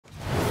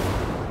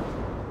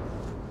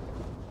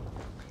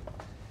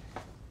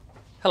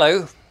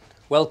Hello,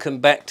 welcome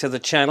back to the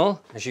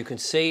channel. As you can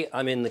see,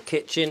 I'm in the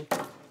kitchen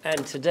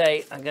and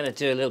today I'm going to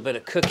do a little bit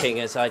of cooking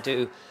as I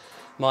do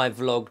my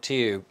vlog to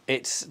you.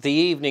 It's the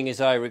evening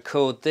as I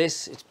record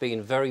this. It's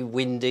been very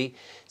windy,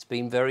 it's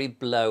been very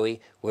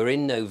blowy. We're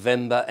in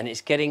November and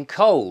it's getting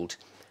cold.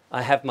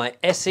 I have my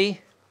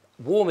Essie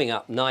warming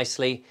up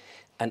nicely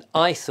and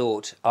I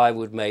thought I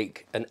would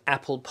make an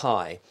apple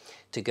pie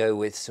to go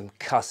with some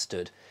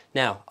custard.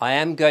 Now, I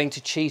am going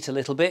to cheat a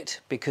little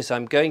bit because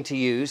I'm going to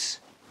use,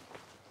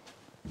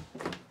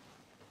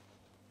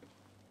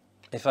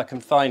 if I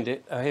can find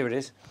it, oh here it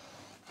is.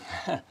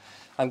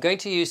 I'm going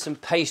to use some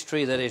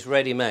pastry that is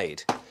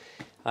ready-made.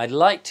 I'd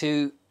like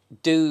to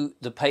do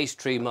the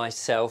pastry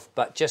myself,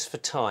 but just for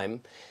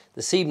time.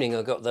 This evening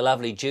I've got the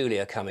lovely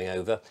Julia coming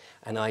over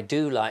and I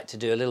do like to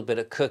do a little bit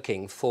of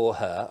cooking for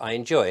her. I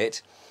enjoy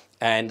it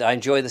and I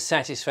enjoy the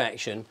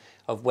satisfaction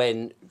of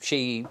when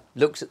she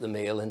looks at the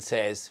meal and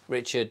says,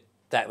 "Richard,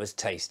 that was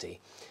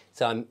tasty."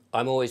 So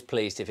I'm always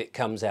pleased if it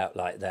comes out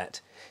like that.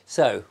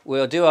 So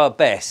we'll do our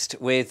best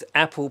with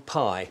apple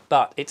pie,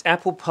 but it's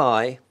apple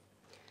pie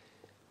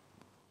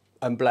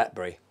and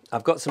blackberry.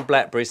 I've got some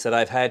blackberries that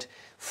I've had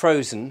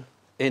frozen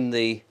in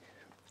the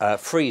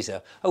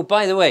freezer. Oh,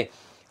 by the way,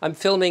 I'm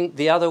filming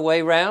the other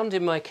way round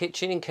in my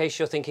kitchen in case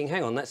you're thinking,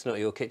 hang on, that's not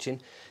your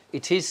kitchen.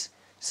 It is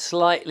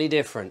slightly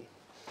different.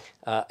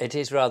 It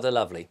is rather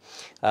lovely.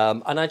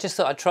 And I just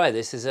thought I'd try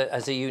this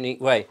as a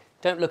unique way.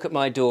 Don't look at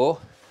my door.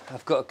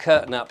 I've got a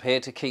curtain up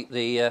here to keep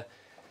the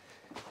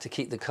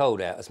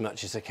cold out as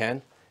much as I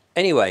can.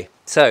 Anyway,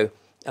 so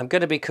I'm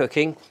going to be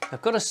cooking.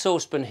 I've got a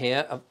saucepan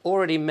here. I've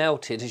already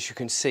melted, as you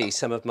can see,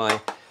 some of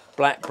my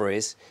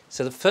blackberries.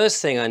 So the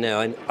first thing I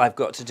know I've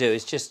got to do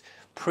is just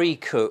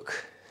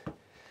pre-cook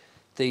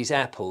these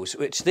apples,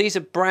 which these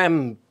are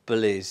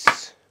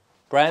Bramblies.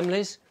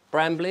 Bramblies?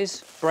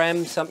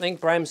 Bram something?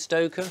 Bram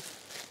Stoker?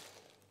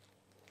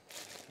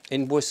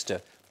 In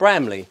Worcester.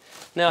 Bramley.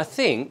 Now I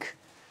think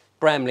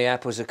Bramley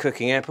apples are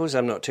cooking apples,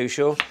 I'm not too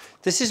sure.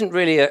 This isn't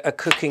really a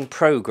cooking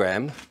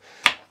program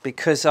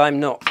because I'm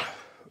not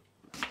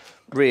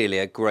really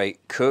a great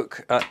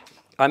cook.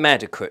 I'm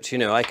adequate, you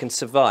know, I can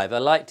survive. I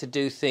like to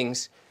do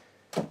things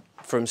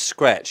from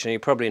scratch, and you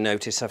probably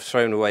notice I've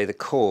thrown away the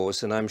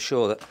cores, and I'm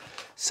sure that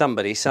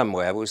somebody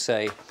somewhere will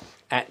say,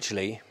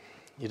 actually,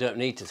 you don't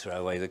need to throw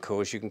away the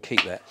cores, you can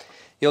keep that.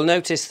 You'll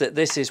notice that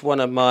this is one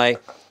of my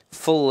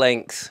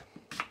full-length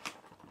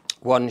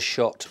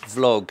one-shot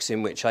vlogs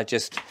in which I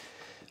just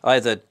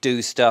either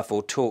do stuff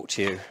or talk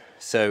to you.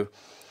 So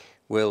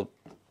we'll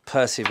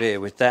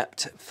persevere with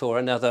that for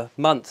another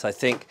month, I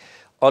think,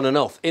 on and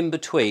off, in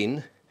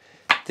between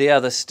the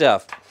other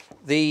stuff.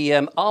 The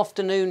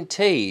afternoon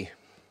tea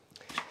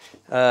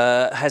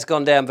has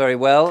gone down very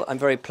well. I'm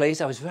very pleased.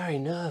 I was very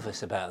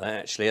nervous about that,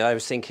 actually. I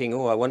was thinking,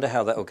 oh, I wonder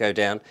how that will go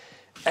down.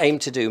 Aim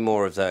to do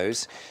more of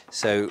those,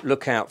 so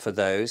look out for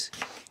those.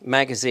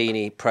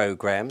 Magazine-y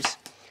programs.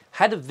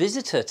 Had a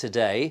visitor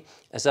today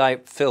as I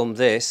filmed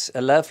this,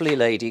 a lovely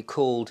lady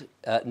called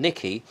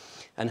Nikki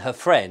and her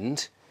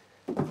friend,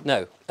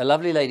 no, a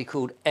lovely lady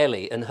called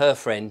Ellie and her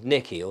friend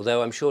Nikki,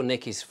 although I'm sure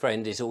Nikki's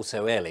friend is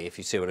also Ellie, if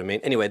you see what I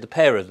mean. Anyway, the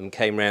pair of them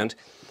came round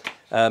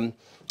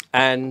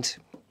and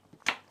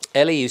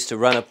Ellie used to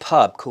run a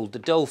pub called the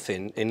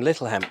Dolphin in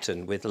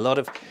Littlehampton with a lot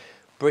of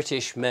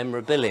British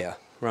memorabilia.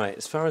 Right,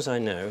 as far as I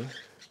know,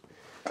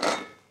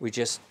 we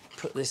just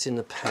put this in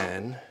the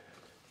pan.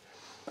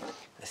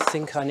 I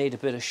think I need a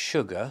bit of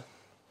sugar.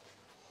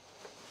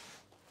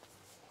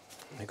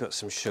 I've got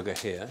some sugar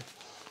here.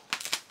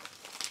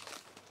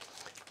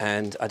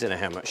 And I don't know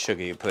how much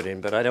sugar you put in,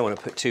 but I don't want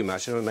to put too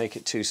much. I don't want to make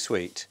it too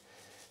sweet.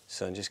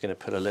 So I'm just going to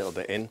put a little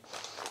bit in.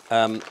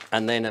 And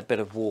then a bit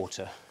of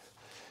water.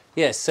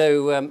 Yes,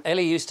 so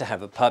Ellie used to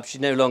have a pub. She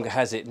no longer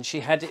has it. And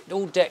she had it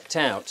all decked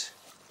out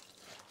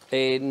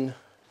in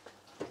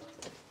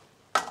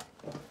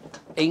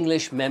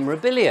English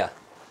memorabilia.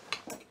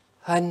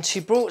 And she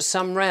brought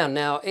some round.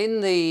 Now,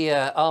 in the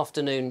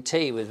afternoon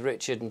tea with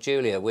Richard and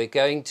Julia, we're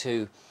going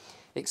to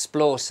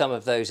explore some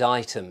of those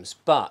items.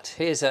 But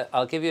here's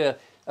I'll give you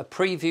a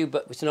preview,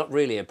 but it's not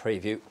really a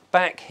preview.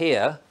 Back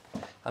here,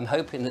 I'm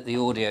hoping that the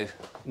audio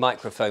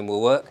microphone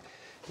will work,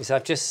 is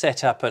I've just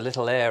set up a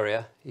little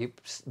area.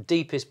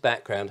 Deepest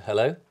background.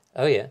 Hello?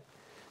 Oh, yeah.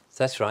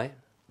 That's right.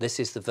 This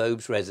is the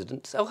Vobes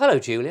residence. Oh, hello,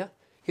 Julia.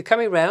 You're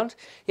coming round?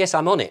 Yes,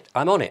 I'm on it.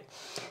 I'm on it.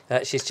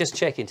 She's just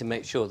checking to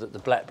make sure that the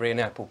blackberry and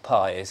apple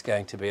pie is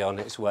going to be on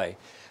its way,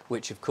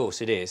 which of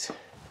course it is,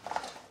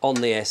 on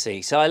the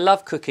SE. So I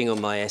love cooking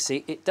on my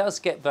SE. It does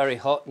get very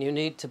hot and you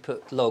need to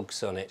put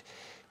logs on it.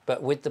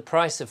 But with the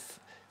price of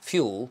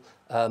fuel,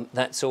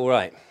 that's all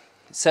right.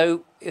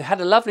 So you had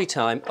a lovely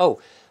time.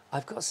 Oh,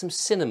 I've got some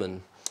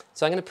cinnamon.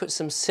 So I'm going to put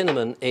some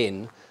cinnamon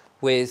in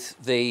with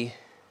the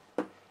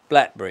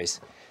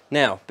blackberries.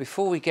 Now,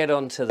 before we get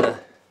on to the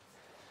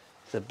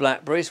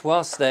blackberries,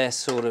 whilst they're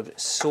sort of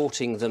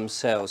sorting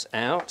themselves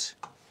out,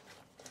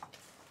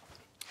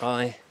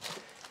 I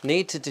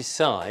need to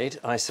decide,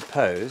 I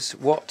suppose,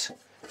 what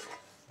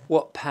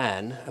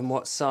pan and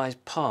what size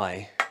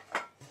pie.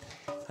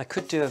 I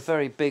could do a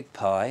very big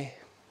pie,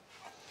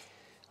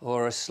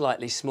 or a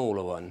slightly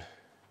smaller one.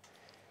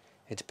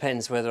 It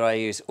depends whether I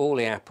use all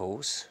the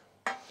apples.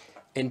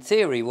 In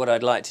theory, what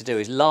I'd like to do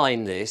is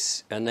line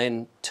this and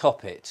then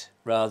top it,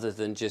 rather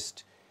than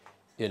just,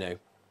 you know,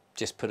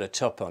 just put a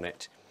top on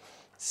it.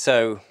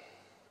 So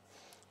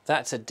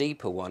that's a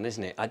deeper one,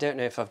 isn't it? I don't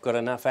know if I've got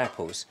enough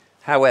apples.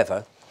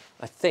 However,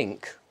 I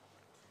think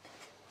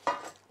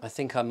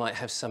I might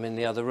have some in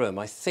the other room.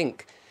 I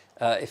think,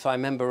 if I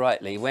remember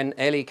rightly, when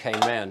Ellie came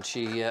round,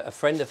 a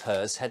friend of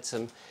hers had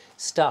some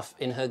stuff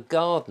in her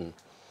garden,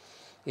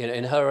 you know,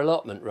 in her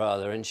allotment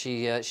rather, and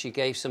she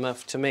gave some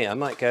up to me. I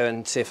might go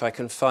and see if I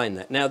can find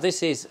that. Now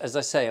this is, as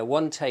I say, a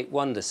one-take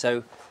wonder,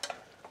 so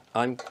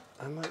I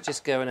might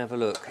just go and have a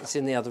look. It's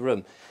in the other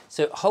room.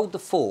 So hold the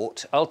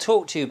fort. I'll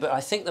talk to you, but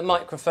I think the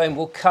microphone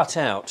will cut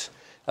out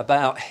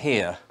about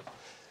here.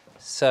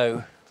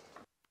 So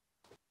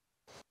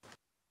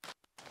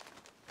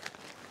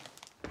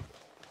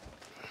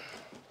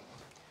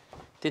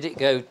did it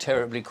go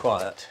terribly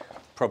quiet?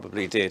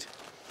 Probably did.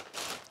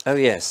 Oh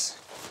yes.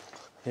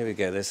 Here we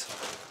go.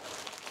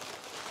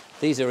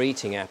 These are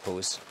eating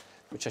apples,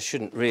 which I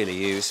shouldn't really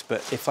use,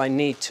 but if I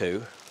need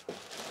to,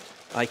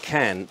 I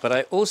can. But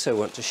I also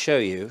want to show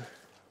you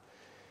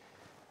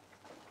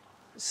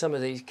some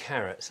of these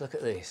carrots. Look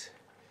at these.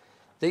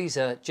 These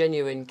are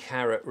genuine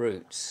carrot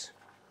roots.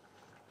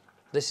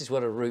 This is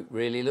what a root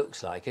really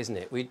looks like, isn't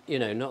it? You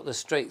know, not the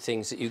straight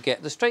things that you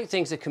get. The straight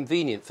things are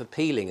convenient for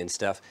peeling and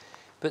stuff,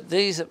 but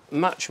these are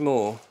much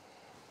more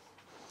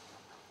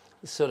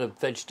the sort of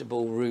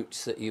vegetable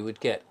roots that you would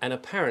get, and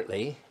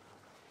apparently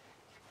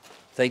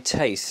they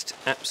taste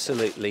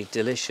absolutely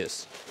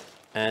delicious.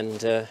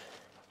 And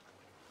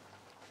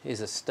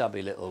here's a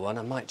stubby little one.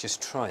 I might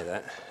just try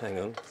that. Hang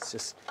on, let's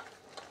just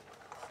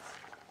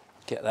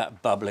get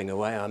that bubbling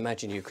away. I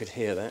imagine you could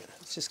hear that.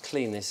 Let's just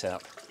clean this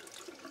up.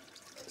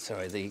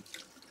 Sorry, the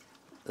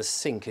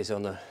sink is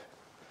on the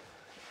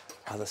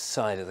other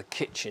side of the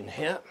kitchen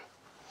here.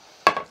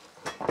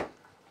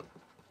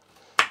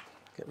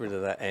 Get rid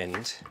of that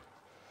end.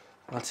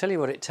 I'll tell you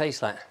what it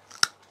tastes like.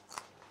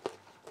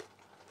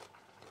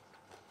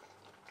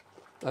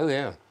 Oh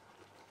yeah.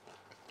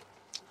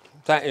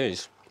 That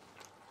is.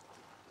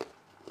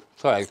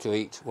 Sorry to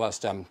eat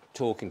whilst I'm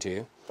talking to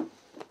you.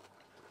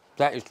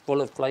 That is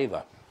full of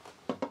flavour.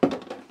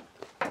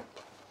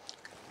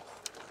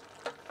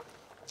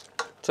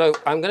 So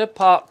I'm going to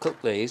part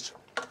cook these.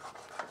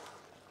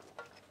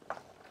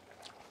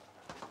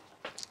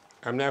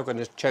 I'm now going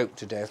to choke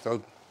to death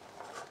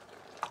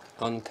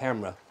on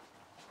camera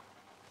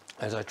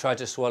as I try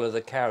to swallow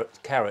the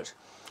carrot.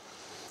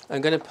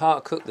 I'm going to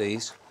part cook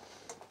these.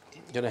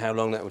 Don't know how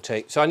long that will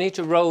take. So I need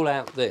to roll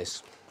out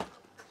this,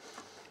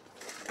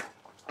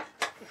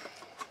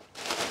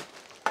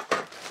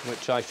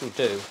 which I shall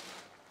do.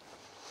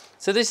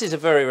 So this is a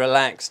very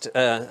relaxed,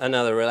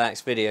 another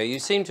relaxed video. You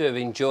seem to have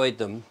enjoyed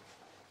them,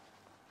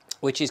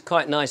 which is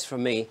quite nice for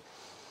me,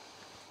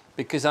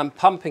 because I'm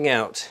pumping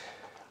out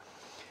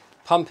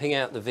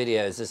the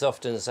videos as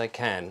often as I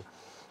can.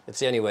 It's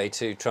the only way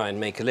to try and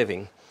make a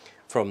living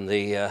from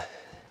the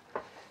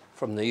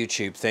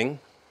YouTube thing.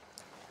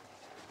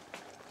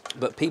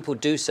 But people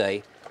do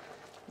say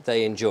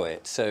they enjoy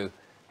it, so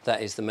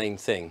that is the main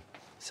thing.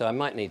 So I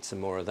might need some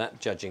more of that,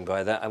 judging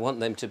by that. I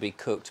want them to be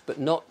cooked, but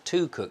not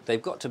too cooked.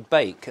 They've got to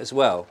bake as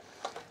well,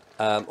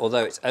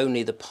 although it's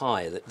only the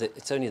pie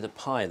it's only the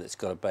pie that's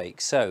got to bake.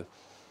 So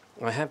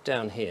I have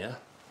down here.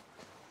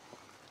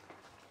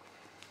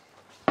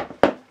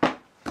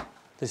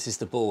 This is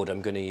the board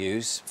I'm going to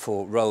use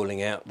for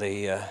rolling out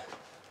the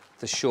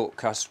short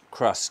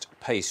crust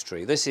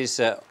pastry. This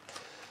is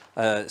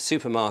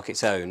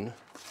supermarket's own.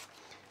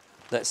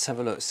 Let's have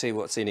a look, see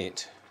what's in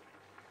it.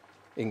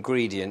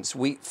 Ingredients: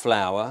 wheat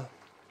flour,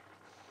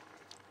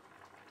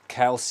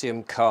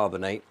 calcium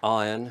carbonate,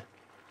 iron,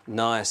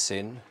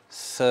 niacin,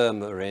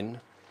 thermarin,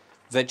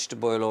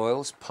 vegetable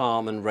oils,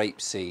 palm and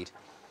rapeseed.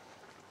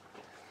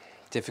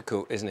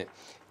 Difficult, isn't it?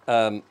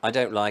 I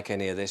don't like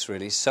any of this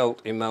really.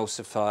 Salt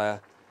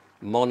emulsifier,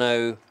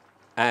 mono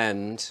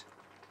and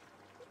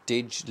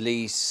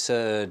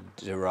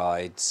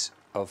diglycerides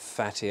of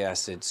fatty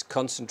acids,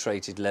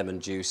 concentrated lemon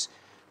juice,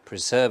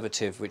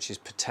 preservative, which is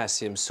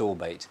potassium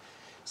sorbate.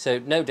 So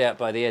no doubt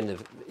by the end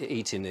of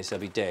eating this I'll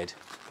be dead,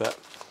 but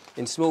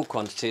in small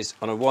quantities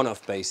on a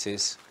one-off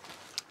basis,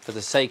 for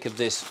the sake of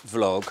this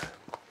vlog,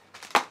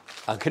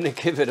 I'm going to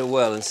give it a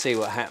whirl and see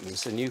what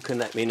happens, and you can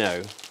let me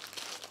know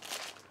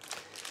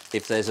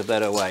if there's a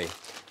better way.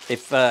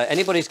 If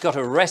anybody's got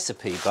a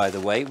recipe, by the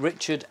way,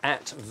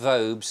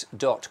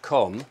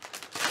 richard@vobes.com.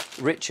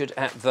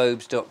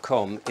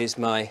 richard@vobes.com is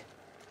my,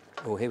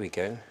 oh here we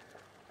go,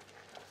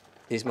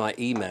 is my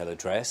email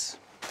address,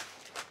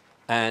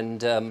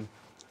 and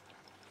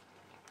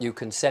you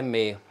can send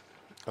me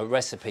a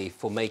recipe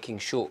for making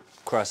short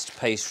crust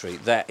pastry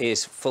that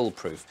is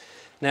foolproof.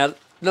 Now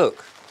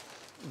look,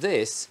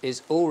 this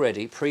is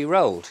already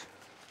pre-rolled.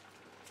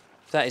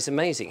 That is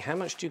amazing. How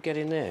much do you get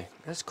in there?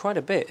 That's quite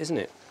a bit, isn't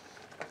it?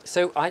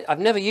 So I've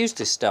never used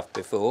this stuff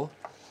before.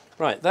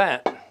 Right,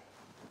 that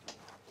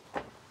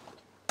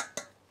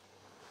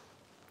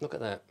Look at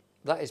that.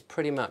 That is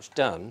pretty much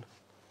done.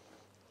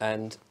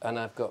 And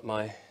I've got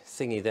my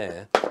thingy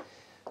there.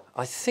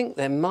 I think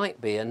there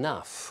might be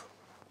enough.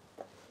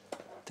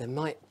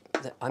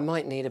 I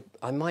might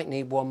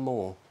need one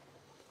more.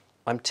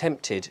 I'm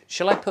tempted.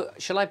 Shall I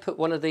put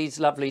one of these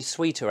lovely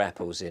sweeter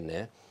apples in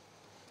there?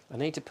 I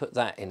need to put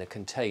that in a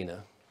container.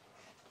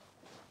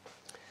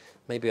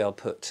 Maybe I'll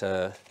put,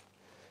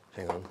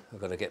 hang on, I've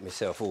got to get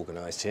myself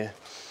organised here.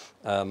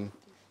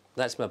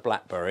 That's my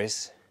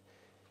blackberries.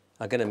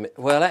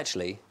 Well,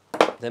 actually,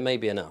 there may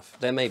be enough.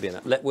 There may be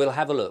enough. We'll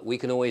have a look. We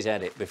can always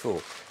add it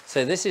before.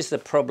 So this is the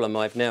problem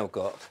I've now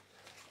got,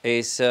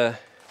 is, I've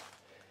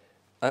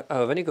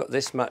only got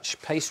this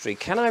much pastry.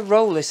 Can I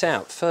roll this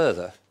out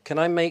further? Can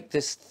I make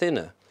this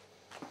thinner?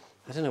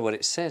 I don't know what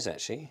it says,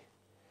 actually.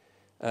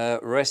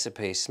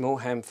 Recipe, small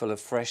handful of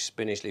fresh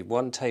spinach leaf,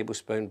 1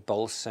 tablespoon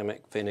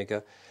balsamic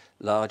vinegar,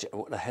 large,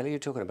 what the hell are you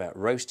talking about?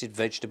 Roasted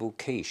vegetable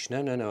quiche.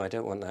 No, I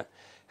don't want that.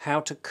 How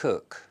to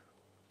cook.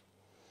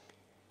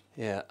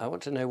 Yeah, I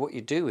want to know what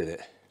you do with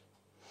it.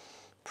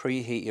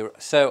 Preheat your,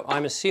 so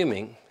I'm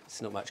assuming,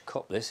 it's not much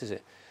cop this, is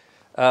it?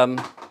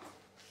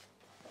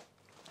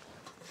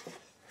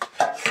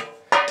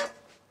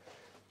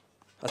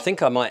 I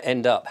think I might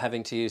end up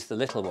having to use the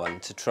little one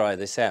to try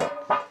this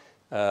out.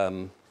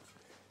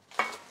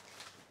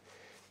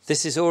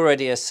 This is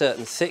already a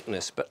certain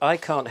thickness, but I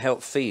can't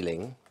help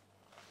feeling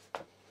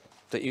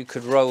that you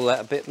could roll that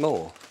a bit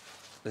more.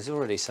 There's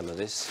already some of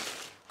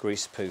this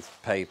greaseproof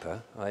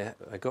paper. I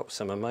got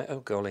some of my, oh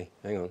golly,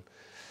 hang on.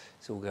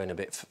 It's all going a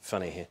bit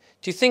funny here.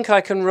 Do you think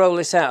I can roll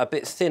this out a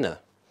bit thinner?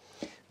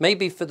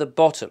 Maybe for the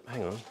bottom,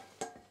 hang on.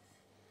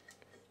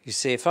 You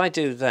see, if I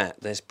do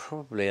that, there's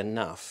probably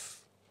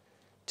enough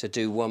to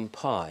do 1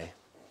 pie.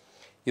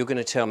 You're going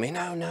to tell me,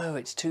 no,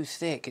 it's too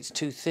thick, it's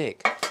too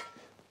thick.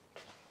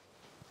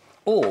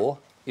 Or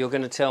you're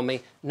going to tell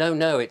me,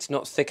 no, it's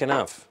not thick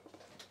enough.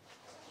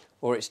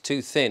 Or it's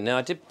too thin. Now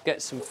I did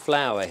get some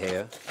flour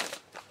here,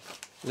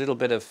 a little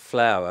bit of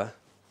flour,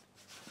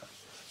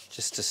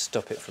 just to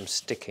stop it from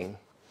sticking.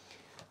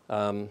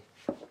 So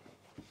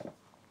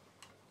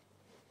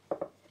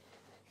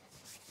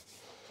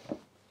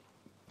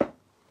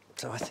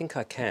I think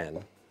I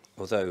can,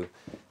 although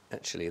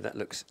actually that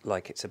looks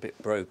like it's a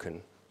bit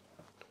broken.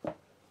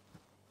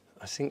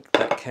 I think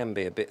that can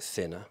be a bit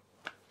thinner,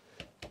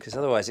 because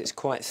otherwise it's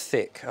quite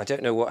thick. I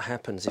don't know what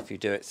happens if you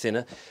do it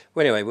thinner.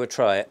 Well, anyway, we'll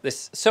try it.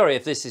 Sorry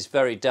if this is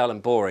very dull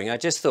and boring. I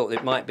just thought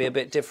it might be a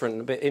bit different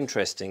and a bit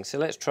interesting. So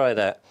let's try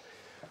that.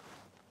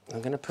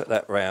 I'm going to put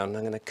that round.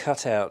 I'm going to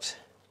cut out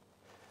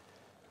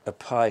a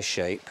pie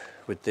shape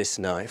with this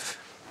knife.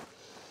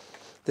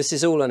 This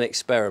is all an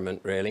experiment,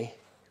 really.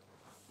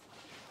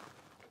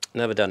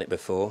 Never done it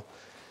before.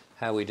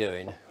 How are we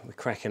doing? We're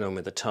cracking on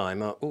with the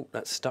time. Oh,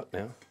 that's stuck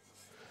now.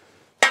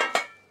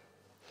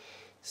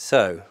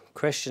 So,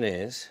 question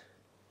is,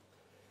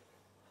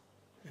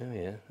 oh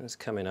yeah, that's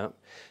coming up.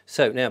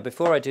 So now,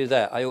 before I do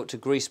that, I ought to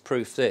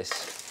grease-proof this.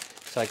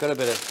 So I got a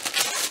bit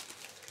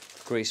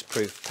of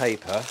grease-proof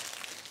paper,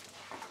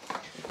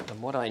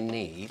 and what I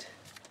need,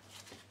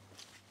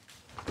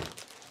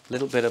 a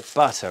little bit of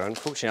butter.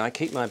 Unfortunately, I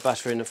keep my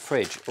butter in the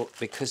fridge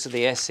because of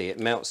the Essie. It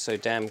melts so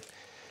damn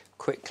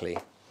quickly.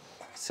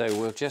 So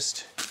we'll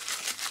just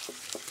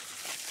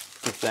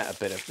give that a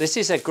bit of. This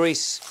is a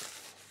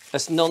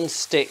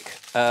non-stick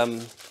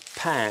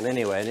pan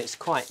anyway, and it's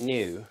quite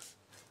new.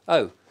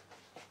 Oh,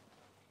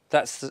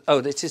 this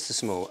is the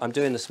small. I'm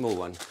doing the small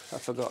one. I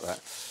forgot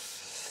that.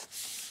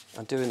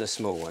 I'm doing the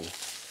small one.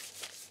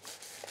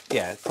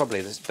 Yeah, probably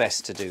it's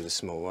best to do the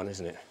small one,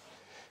 isn't it?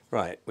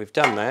 Right, we've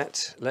done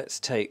that. Let's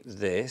take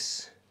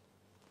this.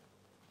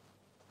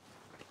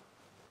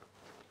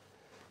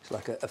 It's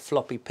like a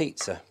floppy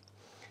pizza.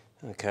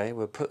 Okay,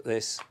 we'll put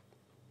this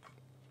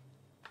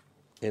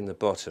in the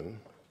bottom.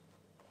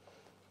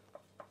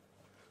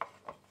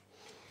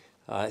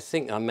 I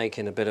think I'm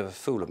making a bit of a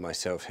fool of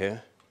myself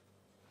here,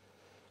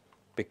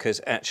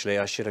 because actually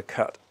I should have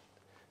cut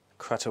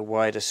a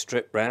wider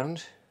strip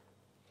round.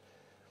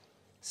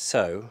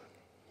 So,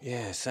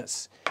 yes,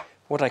 that's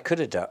what I could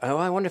have done. Oh,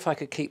 I wonder if I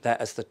could keep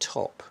that as the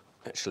top,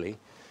 actually.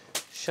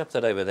 Shove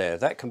that over there.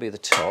 That can be the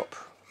top.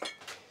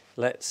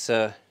 Let's,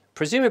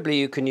 presumably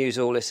you can use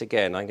all this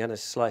again. I'm going to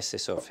slice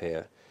this off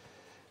here.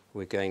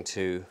 We're going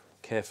to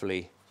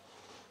carefully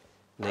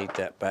knead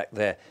that back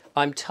there.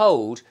 I'm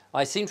told,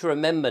 I seem to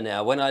remember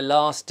now, when I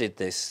last did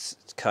this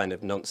kind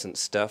of nonsense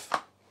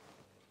stuff,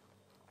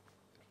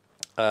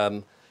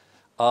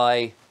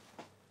 I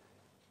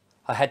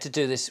had to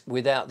do this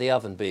without the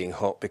oven being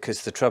hot,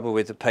 because the trouble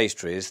with the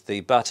pastry is the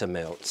butter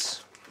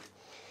melts.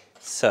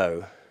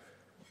 So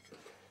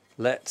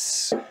I'm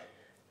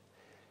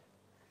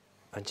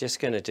just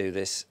going to do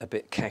this a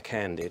bit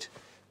cack-handed.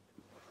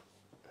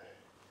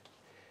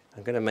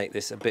 I'm going to make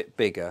this a bit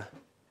bigger,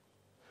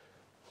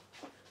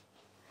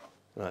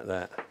 like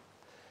that.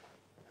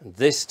 And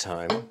this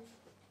time,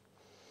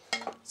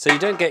 so you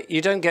don't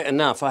get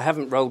enough. I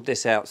haven't rolled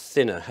this out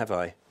thinner, have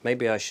I?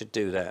 Maybe I should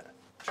do that.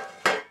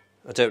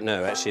 I don't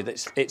know, actually.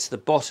 It's the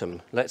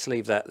bottom. Let's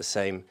leave that the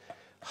same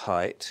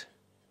height.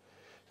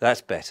 That's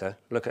better.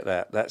 Look at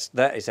that.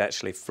 That is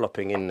actually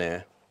flopping in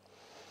there.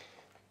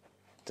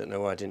 Don't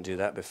know why I didn't do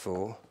that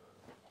before.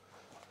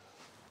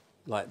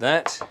 Like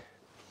that.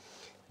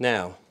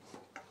 Now,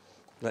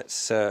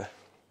 let's... I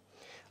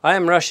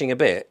am rushing a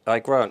bit, I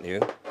grant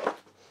you. I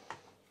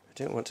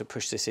don't want to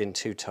push this in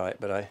too tight,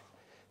 but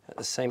at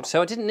the same...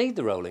 So I didn't need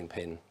the rolling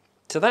pin.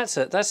 So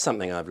that's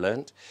something I've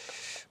learnt.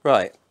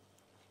 Right,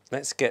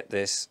 let's get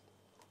this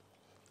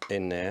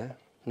in there.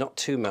 Not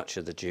too much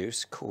of the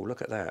juice. Cool,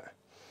 look at that.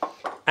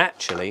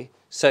 Actually,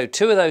 so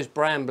 2 of those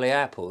brambly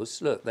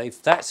apples, look,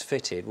 that's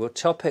fitted. We'll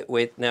top it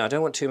with... Now, I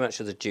don't want too much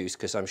of the juice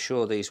because I'm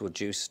sure these will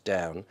juice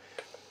down.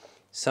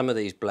 Some of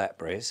these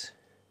blackberries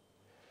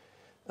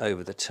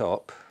over the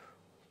top.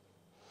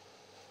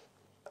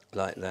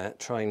 Like that,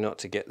 trying not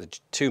to get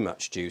too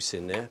much juice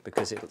in there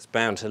because it's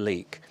bound to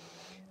leak.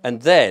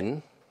 And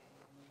then...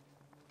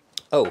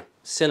 Oh,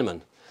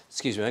 cinnamon.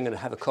 Excuse me, I'm going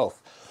to have a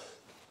cough.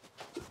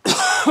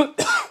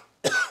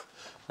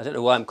 I don't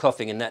know why I'm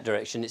coughing in that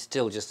direction. It's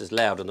still just as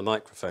loud on the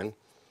microphone.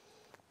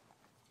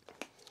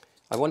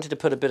 I wanted to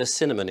put a bit of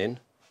cinnamon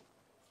in.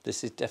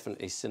 This is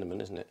definitely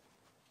cinnamon, isn't it?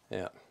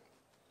 Yeah.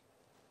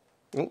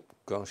 Oh,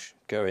 gosh,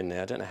 go in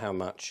there. I don't know how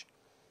much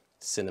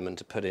cinnamon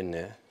to put in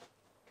there.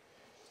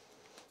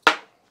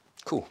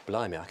 Cool,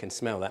 blimey, I can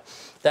smell that.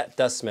 That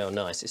does smell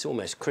nice. It's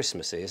almost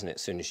Christmassy, isn't it,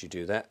 as soon as you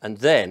do that. And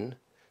then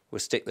we'll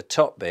stick the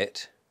top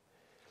bit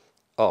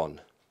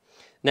on.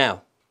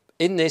 Now,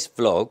 in this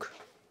vlog,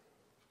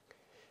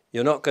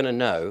 you're not going to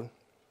know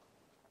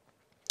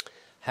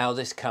how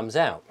this comes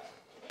out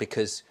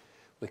because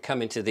we're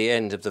coming to the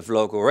end of the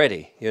vlog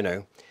already, you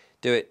know.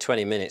 Do it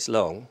 20 minutes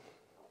long.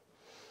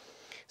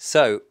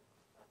 So,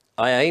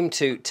 I aim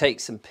to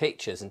take some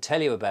pictures and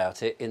tell you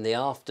about it in the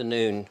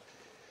afternoon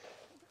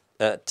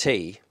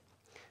tea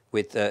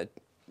with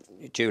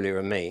Julia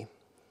and me.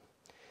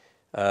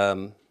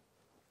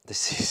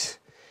 This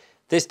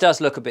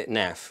does look a bit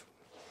naff.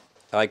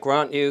 I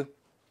grant you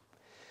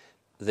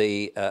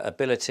the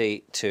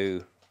ability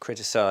to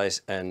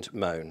criticise and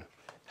moan.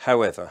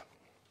 However,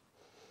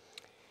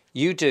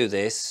 you do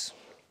this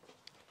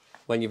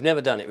when you've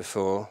never done it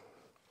before,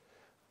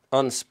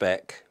 on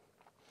spec,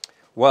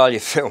 while you're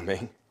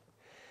filming,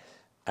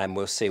 and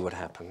we'll see what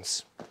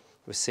happens.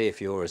 We'll see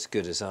if you're as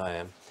good as I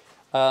am.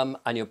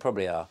 And you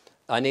probably are.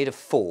 I need a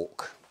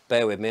fork.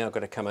 Bear with me, I've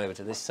got to come over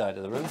to this side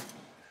of the room.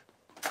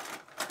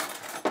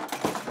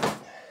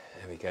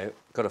 There we go,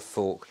 got a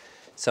fork.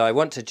 So I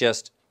want to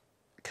just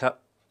cut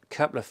a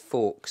couple of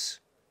forks,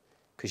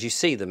 because you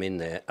see them in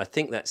there. I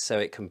think that's so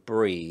it can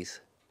breathe.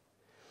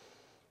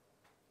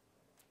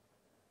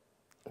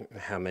 I don't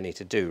know how many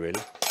to do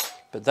really,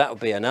 but that'll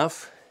be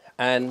enough.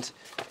 And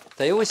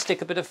they always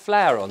stick a bit of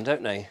flour on,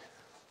 don't they?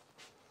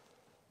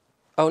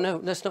 Oh no,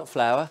 that's not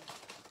flour.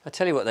 I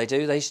tell you what they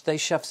do, they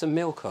shove some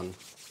milk on.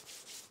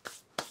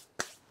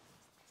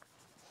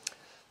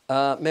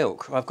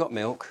 Milk, I've got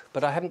milk,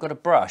 but I haven't got a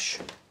brush.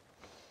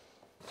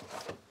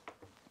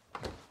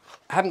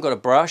 I haven't got a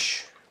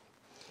brush,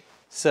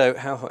 so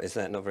how hot is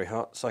that? Not very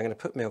hot. So I'm going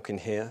to put milk in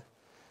here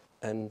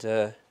and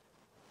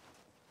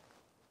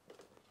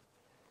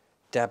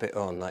dab it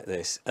on like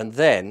this. And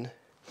then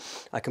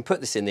I can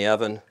put this in the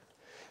oven.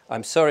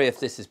 I'm sorry if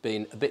this has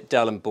been a bit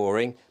dull and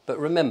boring, but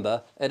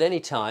remember, at any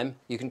time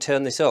you can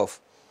turn this off,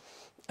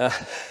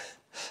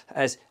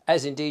 as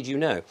indeed you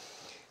know.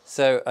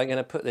 So I'm going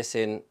to put this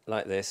in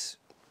like this.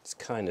 It's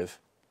kind of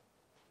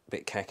a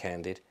bit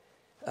cack-handed.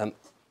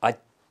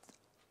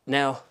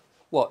 Now,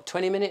 what,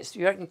 20 minutes? Do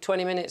you reckon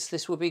 20 minutes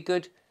this will be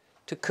good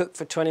to cook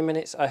for 20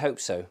 minutes? I hope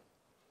so.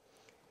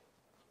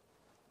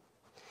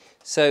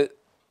 So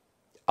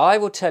I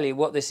will tell you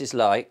what this is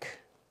like.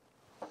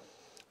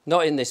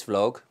 Not in this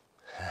vlog.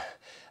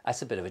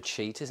 That's a bit of a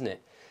cheat, isn't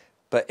it?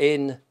 But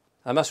I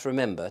must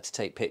remember to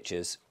take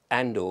pictures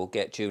and or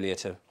get Julia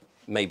to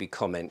maybe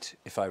comment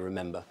if I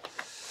remember.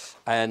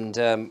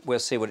 And we'll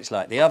see what it's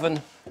like. The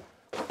oven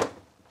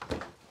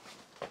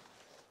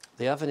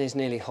is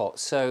nearly hot,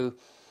 so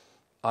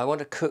I want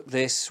to cook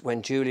this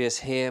when Julia's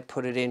here,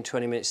 put it in,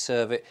 20 minutes,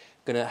 serve it.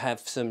 Going to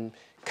have some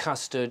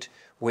custard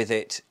with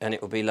it and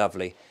it will be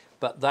lovely.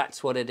 But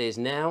that's what it is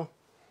now,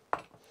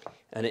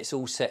 and it's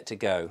all set to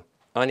go.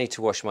 I need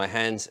to wash my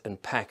hands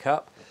and pack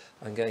up.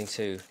 I'm going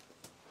to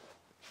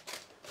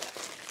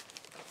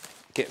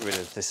get rid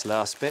of this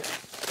last bit.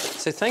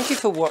 So thank you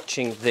for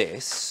watching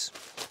this.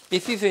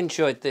 If you've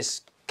enjoyed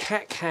this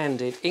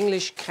cack-handed,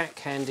 English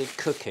cack-handed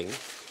cooking,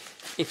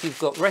 if you've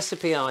got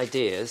recipe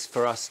ideas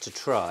for us to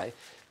try,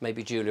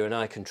 maybe Julia and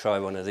I can try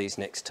one of these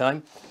next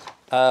time,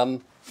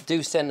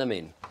 do send them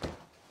in.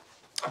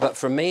 But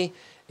from me,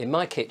 in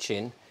my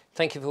kitchen,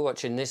 thank you for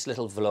watching this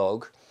little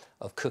vlog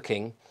of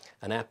cooking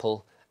an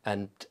apple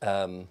and,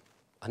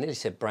 I nearly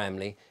said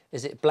Bramley,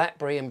 is it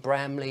Blackberry and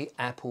Bramley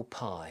apple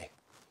pie?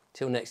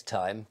 Till next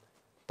time,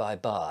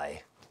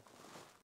 bye-bye.